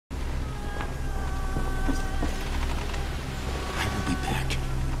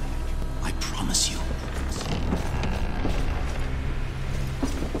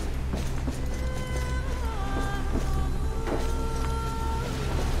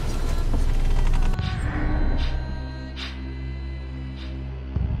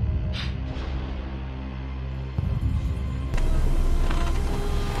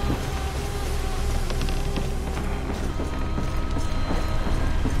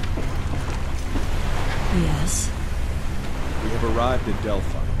Yes. We have arrived at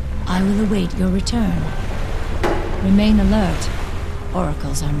Delphi. I will await your return. Remain alert.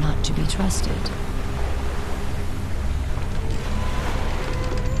 Oracles are not to be trusted.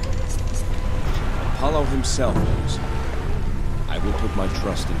 Apollo himself knows. I will put my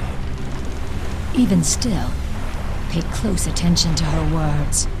trust in him. Even still, pay close attention to her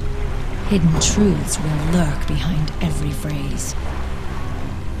words. Hidden truths will lurk behind every phrase.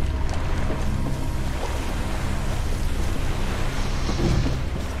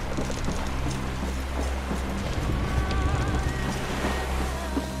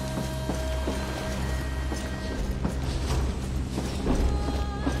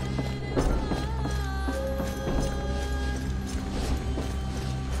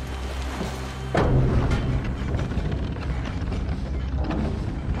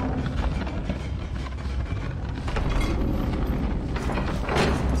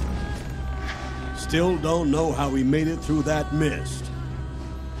 Still don't know how we made it through that mist.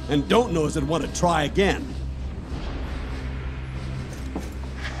 And don't know as I'd want to try again.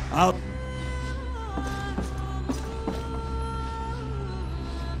 I'll...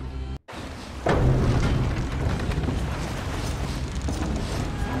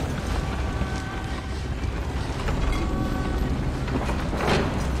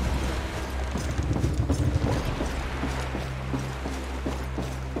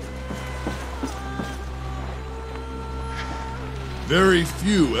 Very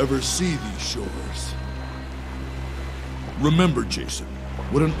few ever see these shores. Remember, Jason,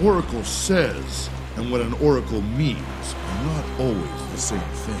 what an oracle says and what an oracle means are not always the same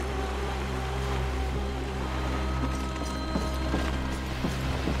thing.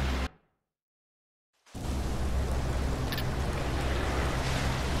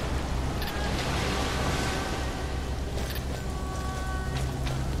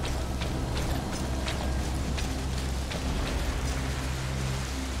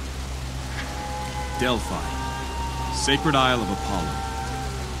 Delphi, sacred isle of Apollo.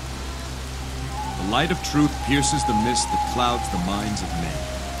 The light of truth pierces the mist that clouds the minds of men.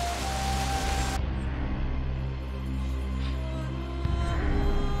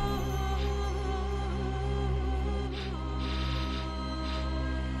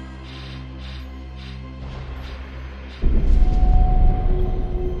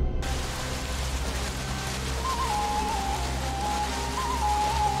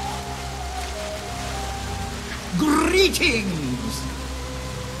 Greetings!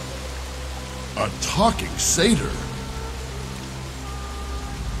 A talking satyr?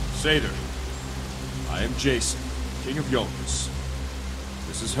 Satyr, I am Jason, king of Iolcus.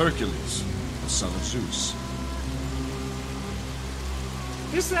 This is Hercules, the son of Zeus.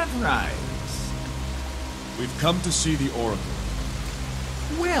 Is that right? We've come to see the Oracle.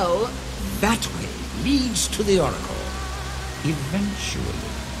 Well, that way leads to the Oracle. Eventually.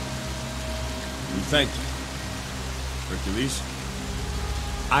 We thank you. Hercules?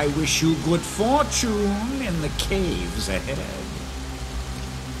 I wish you good fortune in the caves ahead.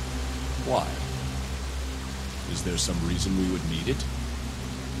 Why? Is there some reason we would need it?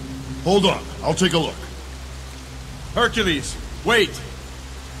 Hold on, I'll take a look. Hercules, wait!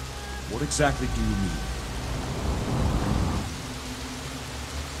 What exactly do you mean?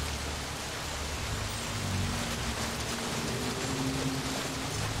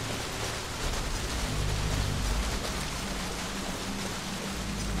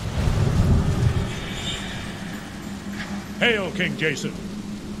 Hail, King Jason.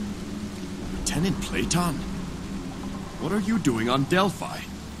 Lieutenant Platon? What are you doing on Delphi?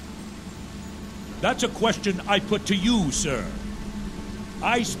 That's a question I put to you, sir.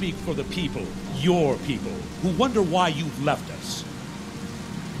 I speak for the people, your people, who wonder why you've left us.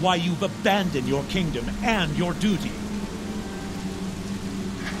 Why you've abandoned your kingdom and your duty.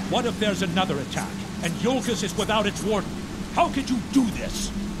 What if there's another attack, and Iolcus is without its warden? How could you do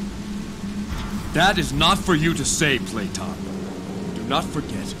this? That is not for you to say, Platon. Do not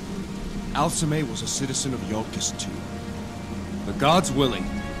forget, Alcime was a citizen of Iolcus too. The gods willing,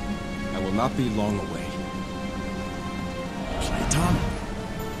 I will not be long away. Platon?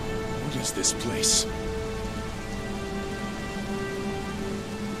 What is this place?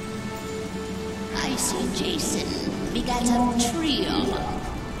 I see Jason begat a trio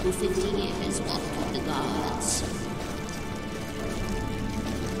who 50 years walked with the gods.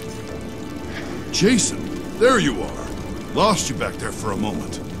 Jason, there you are. Lost you back there for a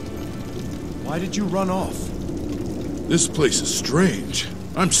moment. Why did you run off? This place is strange.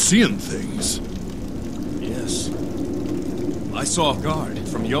 I'm seeing things. Yes. I saw a guard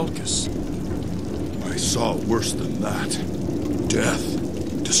from Iolcus. I saw worse than that.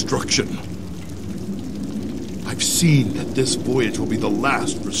 Death. Destruction. I've seen that this voyage will be the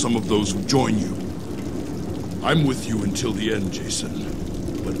last for some of those who join you. I'm with you until the end, Jason.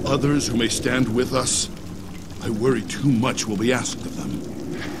 But others who may stand with us, I worry too much will be asked of them.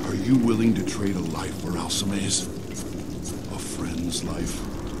 Are you willing to trade a life for Alsame's? A friend's life?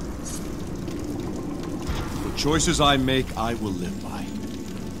 The choices I make, I will live by.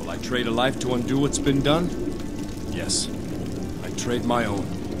 Will I trade a life to undo what's been done? Yes. I trade my own.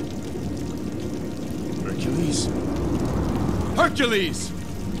 Hercules? Hercules!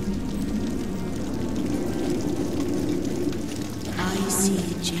 I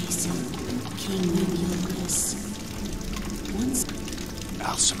see Jason, King of Iolcus. Once...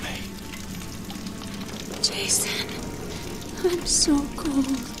 Alcime. Jason, I'm so cold.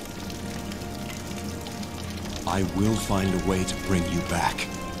 I will find a way to bring you back.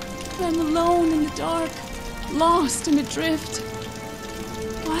 I'm alone in the dark, lost and adrift.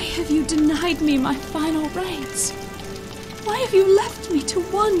 Why have you denied me my final rites? Why have you left me to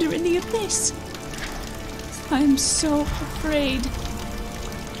wander in the abyss? I am so afraid.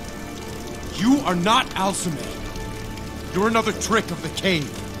 You are not Alcime. You're another trick of the cave.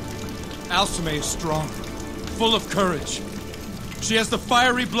 Alcime is strong, full of courage. She has the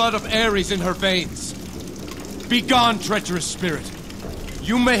fiery blood of Ares in her veins. Begone, treacherous spirit.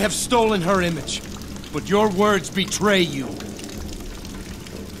 You may have stolen her image, but your words betray you.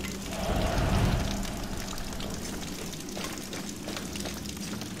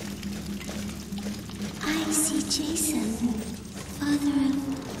 I see Jason, father of...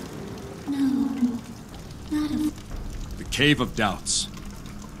 No, not of... The Cave of Doubts.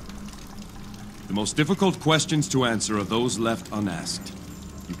 The most difficult questions to answer are those left unasked.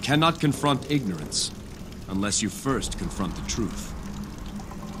 You cannot confront ignorance unless you first confront the truth.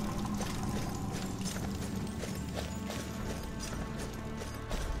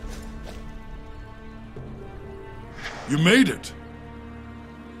 You made it!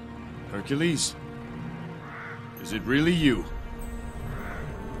 Hercules, is it really you?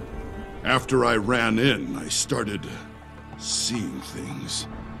 After I ran in, I started seeing things.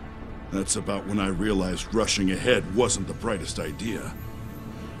 That's about when I realized rushing ahead wasn't the brightest idea.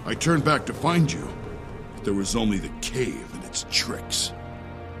 I turned back to find you, but there was only the cave and its tricks.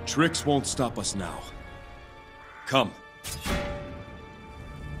 Tricks won't stop us now. Come.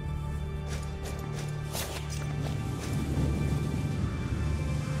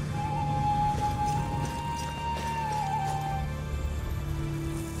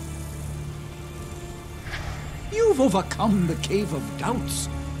 You've overcome the Cave of Doubts.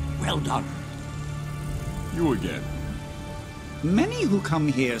 Well done. You again. Many who come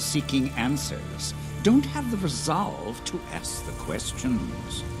here seeking answers don't have the resolve to ask the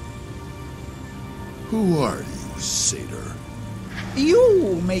questions. Who are you, Satyr?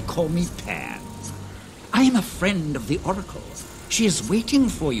 You may call me Pan. I am a friend of the Oracle. She is waiting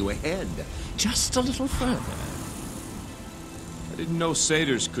for you ahead, just a little further. I didn't know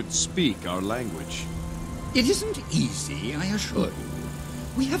satyrs could speak our language. It isn't easy, I assure you.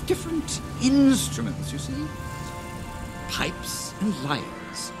 We have different instruments, you see. Pipes and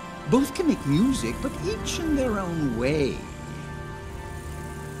lyres. Both can make music, but each in their own way.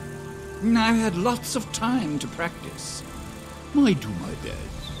 I've had lots of time to practice. I do my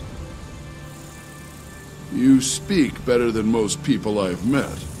best. You speak better than most people I've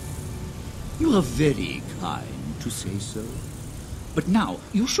met. You are very kind to say so. But now,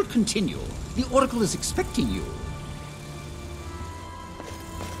 you should continue. The Oracle is expecting you.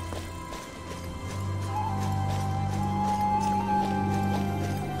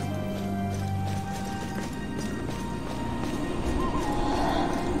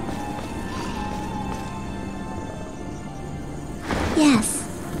 Yes.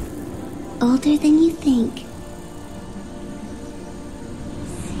 Older than you think.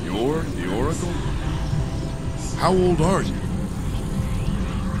 You're the Oracle? How old are you?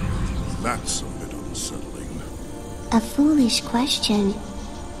 That's a bit unsettling. A foolish question.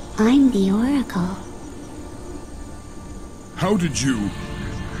 I'm the Oracle. How did you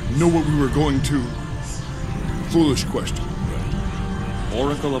know what we were going to? Foolish question.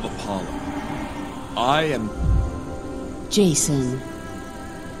 Oracle of Apollo. I am... Jason.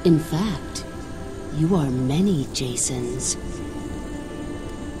 In fact, you are many Jasons.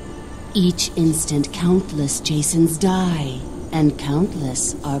 Each instant countless Jasons die, and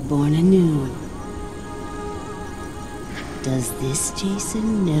countless are born anew. Does this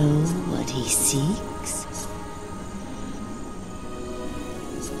Jason know what he seeks?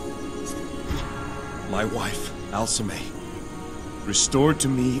 My wife, Alcime. Restored to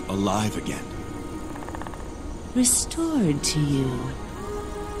me alive again. Restored to you.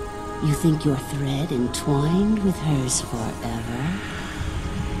 You think your thread entwined with hers forever?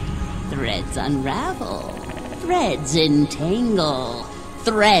 Threads unravel. Threads entangle.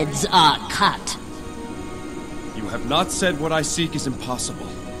 Threads are cut. You have not said what I seek is impossible.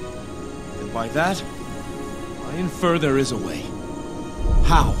 And by that, I infer there is a way.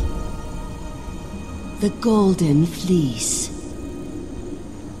 How? The Golden Fleece.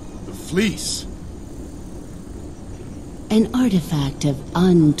 The fleece? An artifact of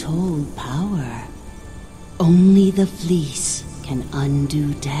untold power. Only the fleece can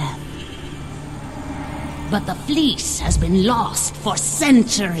undo death. But the fleece has been lost for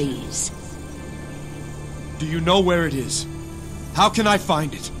centuries. Do you know where it is? How can I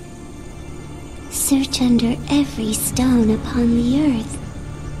find it? Search under every stone upon the earth.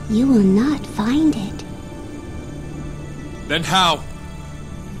 You will not find it. Then how?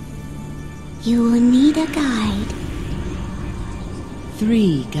 You will need a guide.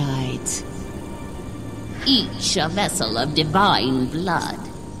 3 guides. Each a vessel of divine blood.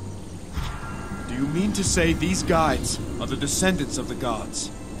 Do you mean to say these guides are the descendants of the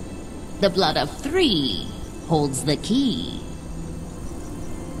gods? The blood of 3 holds the key.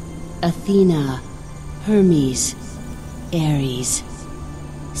 Athena, Hermes, Ares.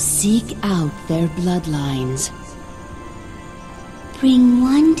 Seek out their bloodlines. Bring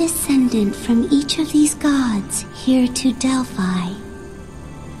one descendant from each of these gods here to Delphi.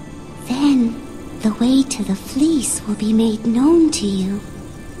 Then, the way to the fleece will be made known to you.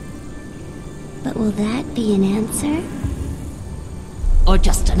 But will that be an answer? Or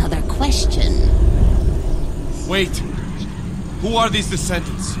just another question? Wait! Who are these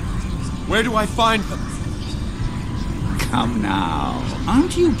descendants? Where do I find them? Come now,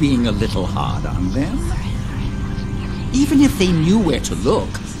 aren't you being a little hard on them? Even if they knew where to look,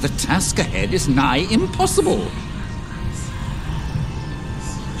 the task ahead is nigh impossible.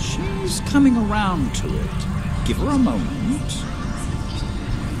 She's coming around to it. Give her a moment.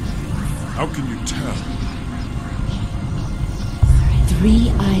 How can you tell?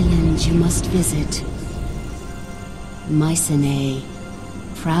 3 islands you must visit. Mycenae,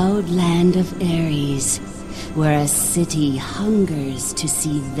 proud land of Ares, where a city hungers to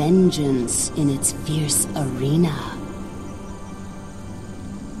see vengeance in its fierce arena.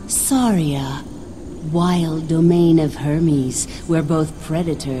 Saria, wild domain of Hermes, where both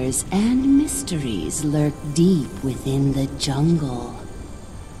predators and mysteries lurk deep within the jungle.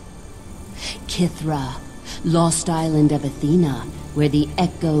 Kithra, lost island of Athena, where the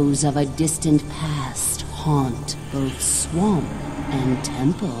echoes of a distant past haunt both swamp and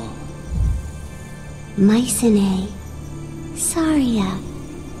temple. Mycenae, Saria,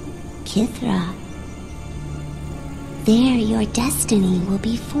 Kithra. There your destiny will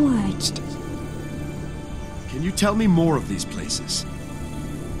be forged. Can you tell me more of these places?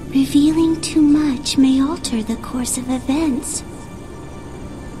 Revealing too much may alter the course of events.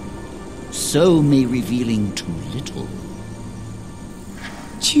 So may revealing too little.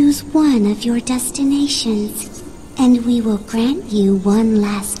 Choose one of your destinations, and we will grant you one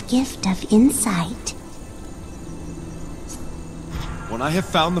last gift of insight. When I have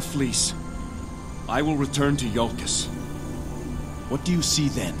found the fleece, I will return to Iolcus. What do you see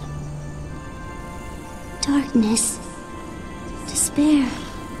then? Darkness, despair,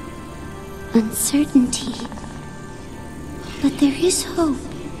 uncertainty. But there is hope.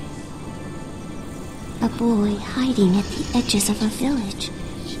 A boy hiding at the edges of a village.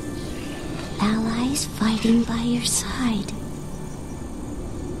 Allies fighting by your side.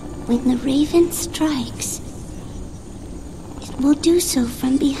 When the raven strikes, it will do so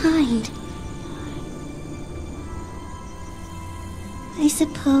from behind. I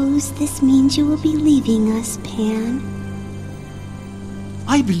suppose this means you will be leaving us, Pan.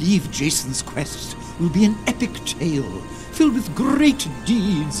 I believe Jason's quest will be an epic tale filled with great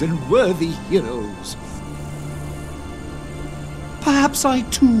deeds and worthy heroes. Perhaps I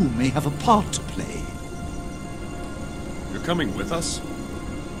too may have a part to play. You're coming with us?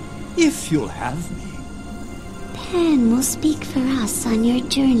 If you'll have me. Pan will speak for us on your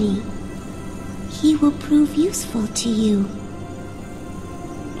journey. He will prove useful to you.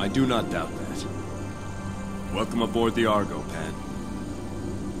 I do not doubt that. Welcome aboard the Argo, Pan.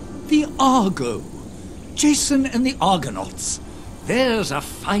 The Argo. Jason and the Argonauts. There's a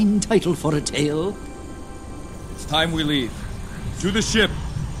fine title for a tale. It's time we leave. To the ship!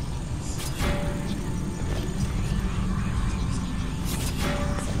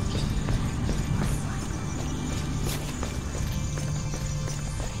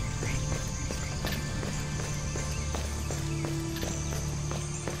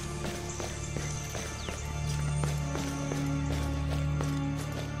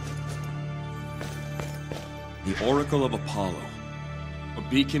 the Oracle of Apollo, a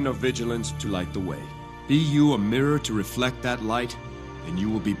beacon of vigilance to light the way. Be you a mirror to reflect that light, and you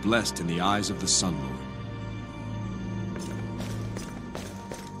will be blessed in the eyes of the Sun Lord.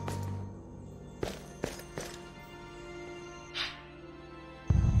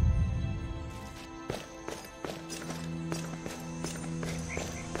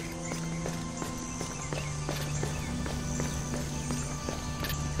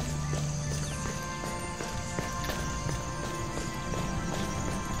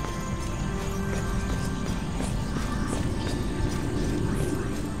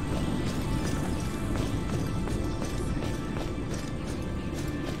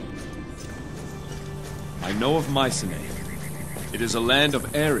 I know of Mycenae. It is a land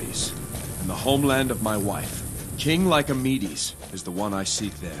of Ares, and the homeland of my wife. King Lycomedes is the one I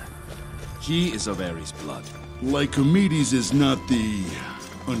seek there. He is of Ares blood. Lycomedes is not the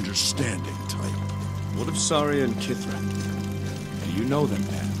understanding type. What of Saria and Kithra? Do you know them,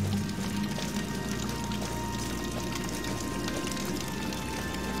 man?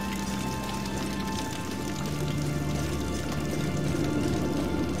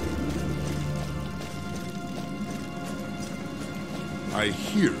 I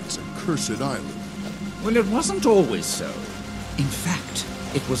hear it's a cursed island. Well, it wasn't always so. In fact,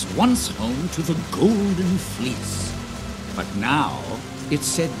 it was once home to the Golden Fleece. But now, it's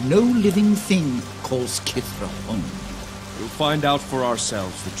said no living thing calls Kithra home. We'll find out for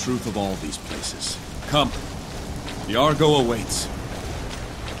ourselves the truth of all these places. Come. The Argo awaits.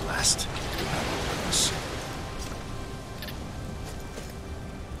 At last, we'll have purpose.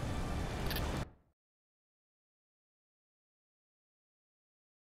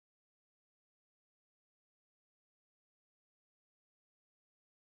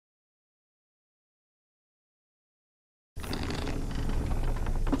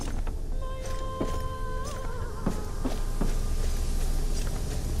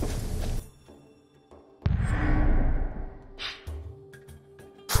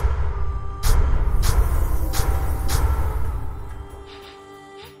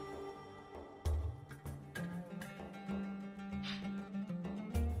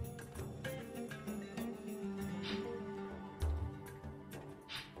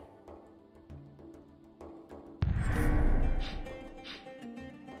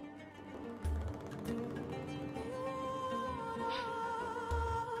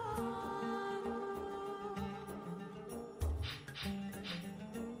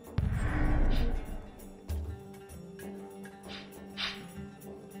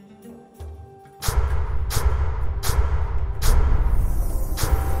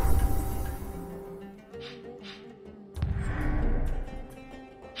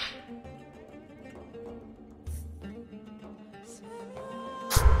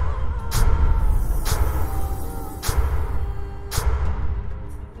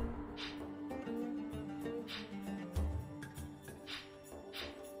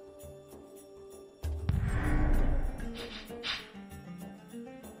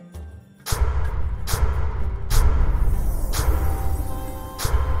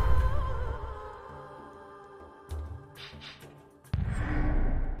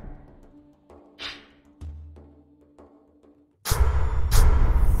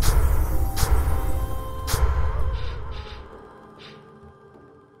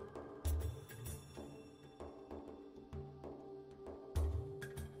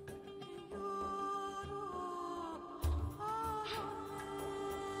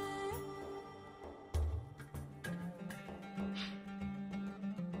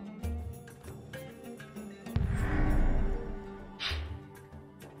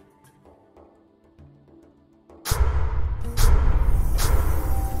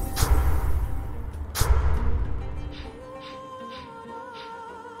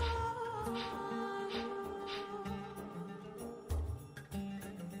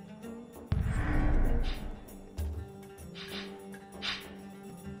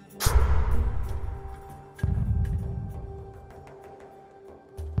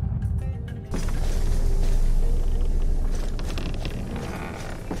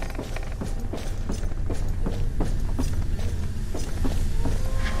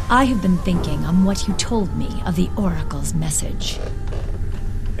 I have been thinking on what you told me of the Oracle's message.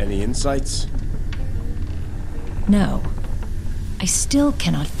 Any insights? No. I still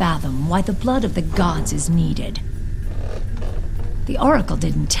cannot fathom why the blood of the gods is needed. The Oracle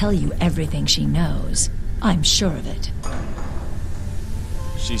didn't tell you everything she knows. I'm sure of it.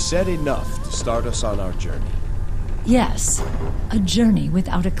 She said enough to start us on our journey. Yes, a journey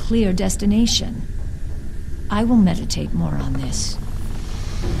without a clear destination. I will meditate more on this.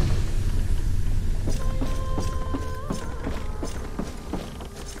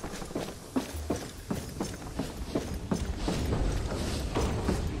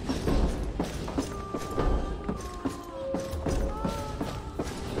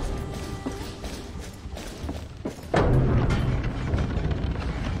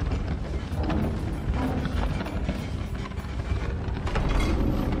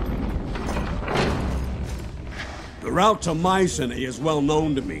 route to Mycenae is well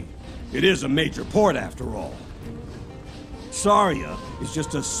known to me. It is a major port, after all. Saria is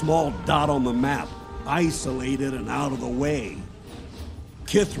just a small dot on the map, isolated and out of the way.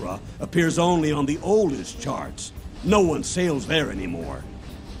 Kithra appears only on the oldest charts. No one sails there anymore.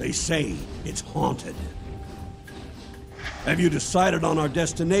 They say it's haunted. Have you decided on our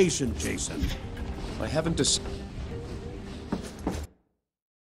destination, Jason? I haven't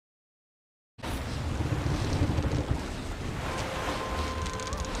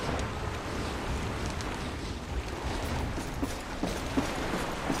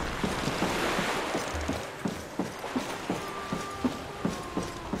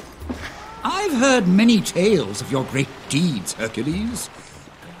I've heard many tales of your great deeds, Hercules.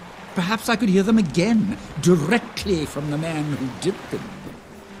 Perhaps I could hear them again, directly from the man who did them.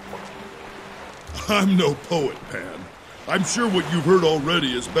 I'm no poet, Pan. I'm sure what you've heard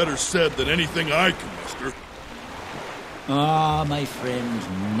already is better said than anything I can muster. Ah, my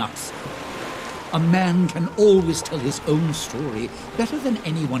friend, not so. A man can always tell his own story better than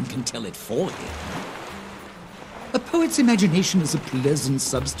anyone can tell it for him. A poet's imagination is a pleasant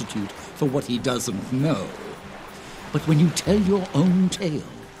substitute for what he doesn't know. But when you tell your own tale,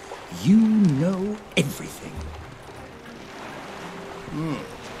 you know everything.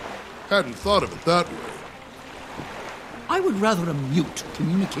 Hadn't thought of it that way. I would rather a mute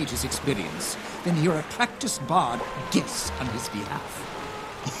communicate his experience than hear a practiced bard guess on his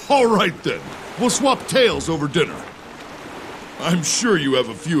behalf. All right, then. We'll swap tales over dinner. I'm sure you have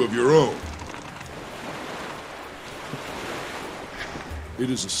a few of your own. It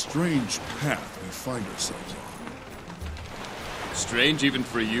is a strange path we find ourselves on. Strange even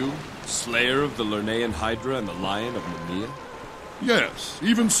for you, slayer of the Lernaean Hydra and the Lion of Nemea? Yes,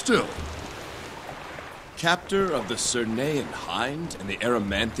 even still. Captor of the Cernaean Hind and the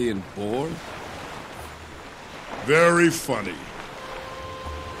Erymanthian Boar? Very funny.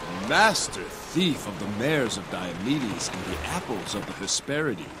 Master thief of the mares of Diomedes and the apples of the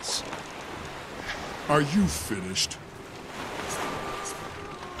Hesperides. Are you finished?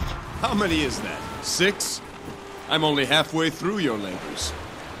 How many is that? 6? I'm only halfway through your labors.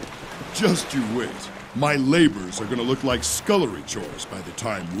 Just you wait. My labors are gonna look like scullery chores by the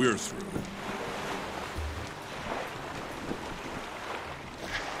time we're through.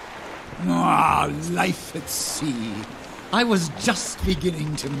 Ah, life at sea. I was just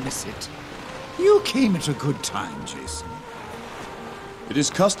beginning to miss it. You came at a good time, Jason. It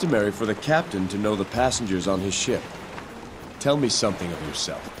is customary for the captain to know the passengers on his ship. Tell me something of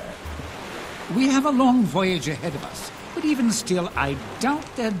yourself, Pat. We have a long voyage ahead of us, but even still, I doubt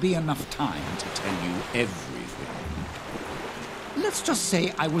there'd be enough time to tell you everything. Let's just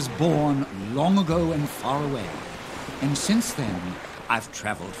say I was born long ago and far away, and since then, I've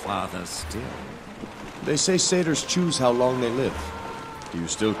traveled farther still. They say satyrs choose how long they live. Do you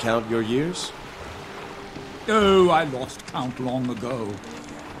still count your years? Oh, I lost count long ago.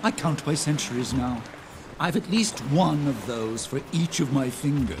 I count by centuries now. I've at least one of those for each of my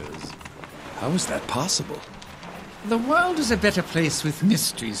fingers. How is that possible? The world is a better place with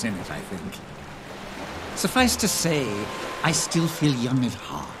mysteries in it, I think. Suffice to say, I still feel young at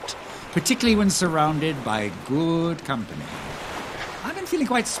heart, particularly when surrounded by good company. I've been feeling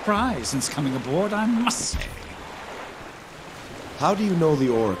quite spry since coming aboard, I must say. How do you know the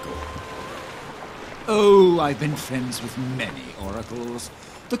Oracle? Oh, I've been friends with many oracles.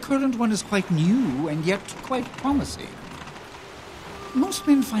 The current one is quite new and yet quite promising. Most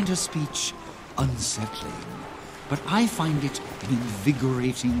men find her speech unsettling, but I find it an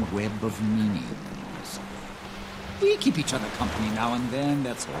invigorating web of meanings. We keep each other company now and then,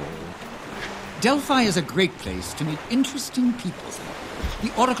 that's all. Delphi is a great place to meet interesting people.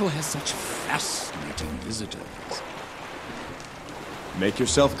 The Oracle has such fascinating visitors. Make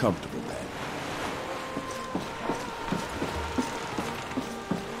yourself comfortable, then.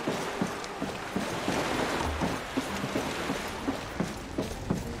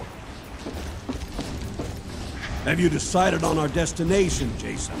 Have you decided on our destination,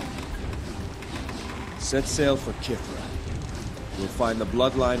 Jason? Set sail for Kithra. We'll find the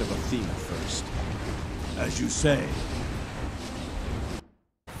bloodline of Athena first. As you say.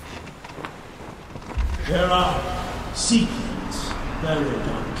 There are secrets buried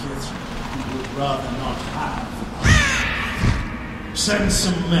on Kithra you would rather not have. Send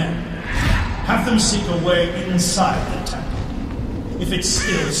some men. Have them seek a way inside the temple. If it's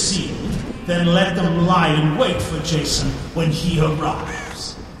still sealed, then let them lie in wait for Jason when he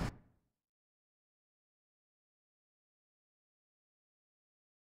arrives.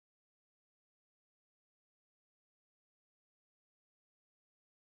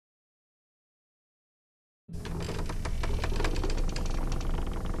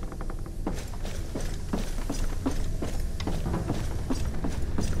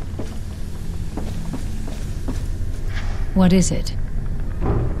 What is it?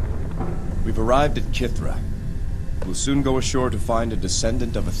 We've arrived at Kithra. We'll soon go ashore to find a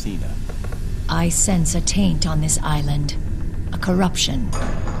descendant of Athena. I sense a taint on this island. A corruption.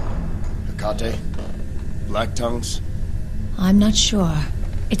 Hecate? Black Tongues? I'm not sure.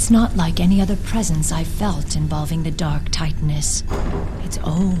 It's not like any other presence I've felt involving the Dark Titaness. It's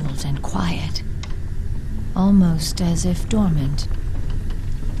old and quiet. Almost as if dormant.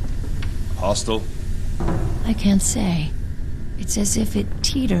 Hostile? I can't say. It's as if it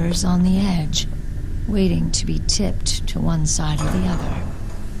teeters on the edge, waiting to be tipped to one side or the other.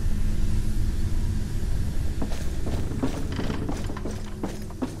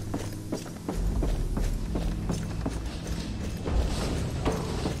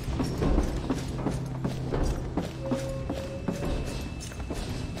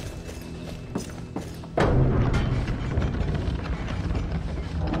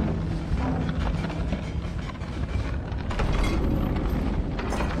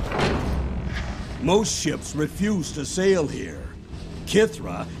 Most ships refuse to sail here.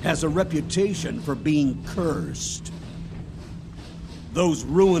 Kithra has a reputation for being cursed. Those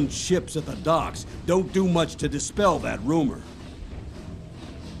ruined ships at the docks don't do much to dispel that rumor.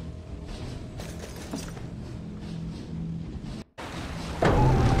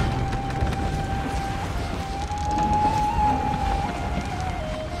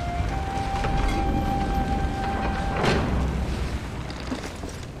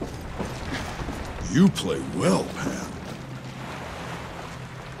 You play well, Pan.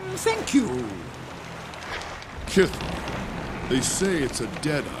 Thank you. Kithra, they say it's a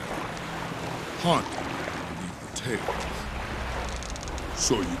dead island, haunted beneath the tales.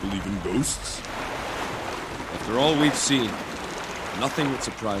 So you believe in ghosts? After all we've seen, nothing would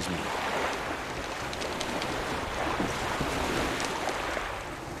surprise me.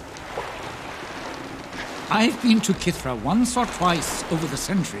 I've been to Kithra once or twice over the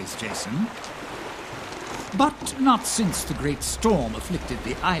centuries, Jason. But not since the great storm afflicted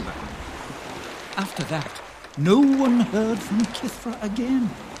the island. After that, no one heard from Kithra again.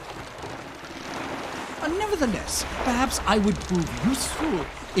 Nevertheless, perhaps I would prove useful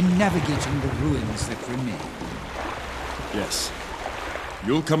in navigating the ruins that remain. Yes.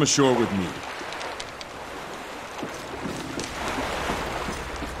 You'll come ashore with me.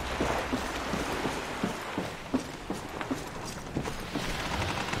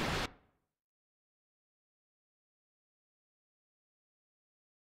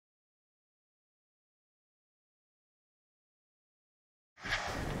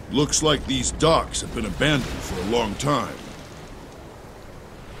 Looks like these docks have been abandoned for a long time.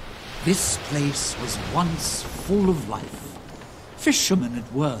 This place was once full of life. Fishermen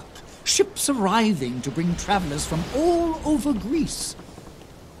at work, ships arriving to bring travelers from all over Greece.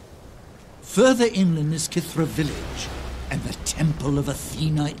 Further inland is Kithra village, and the temple of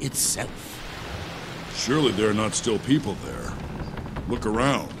Athena itself. Surely there are not still people there. Look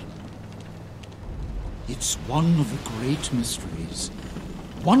around. It's one of the great mysteries.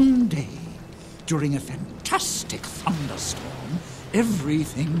 One day, during a fantastic thunderstorm,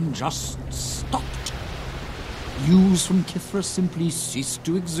 everything just stopped. News from Kithra simply ceased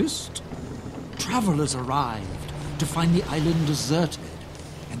to exist. Travelers arrived to find the island deserted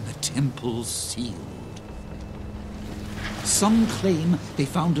and the temple sealed. Some claim they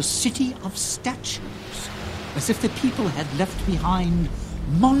found a city of statues, as if the people had left behind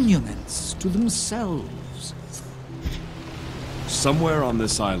monuments to themselves. Somewhere on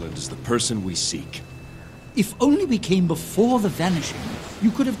this island is the person we seek. If only we came before the vanishing, you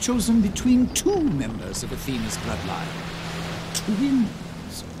could have chosen between two members of Athena's bloodline.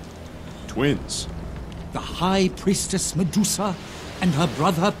 Twins. Twins? The High Priestess Medusa and her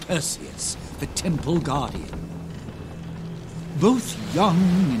brother Perseus, the Temple Guardian. Both young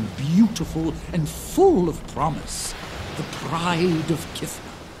and beautiful and full of promise, the pride of Kithra.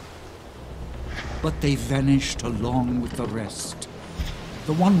 But they vanished along with the rest.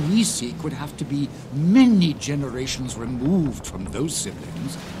 The one we seek would have to be many generations removed from those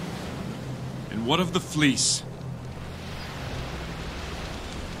siblings. And what of the fleece?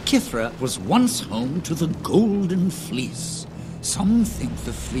 Kithra was once home to the Golden Fleece. Some think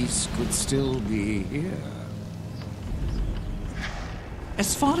the fleece could still be here.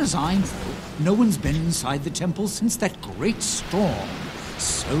 As far as I know, no one's been inside the temple since that great storm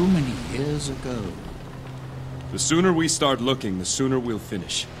so many years ago. The sooner we start looking, the sooner we'll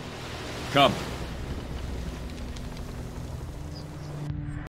finish. Come.